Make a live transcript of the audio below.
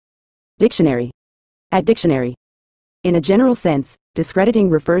Dictionary. At dictionary. In a general sense, discrediting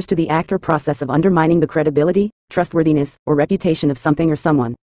refers to the act or process of undermining the credibility, trustworthiness, or reputation of something or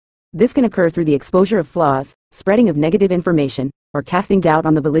someone. This can occur through the exposure of flaws, spreading of negative information, or casting doubt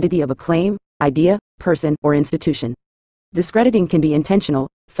on the validity of a claim, idea, person, or institution. Discrediting can be intentional,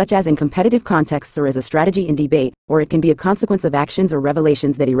 such as in competitive contexts or as a strategy in debate, or it can be a consequence of actions or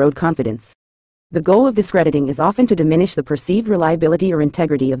revelations that erode confidence. The goal of discrediting is often to diminish the perceived reliability or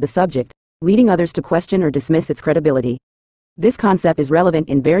integrity of the subject, leading others to question or dismiss its credibility. This concept is relevant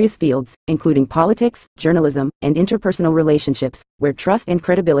in various fields, including politics, journalism, and interpersonal relationships, where trust and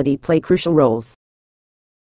credibility play crucial roles.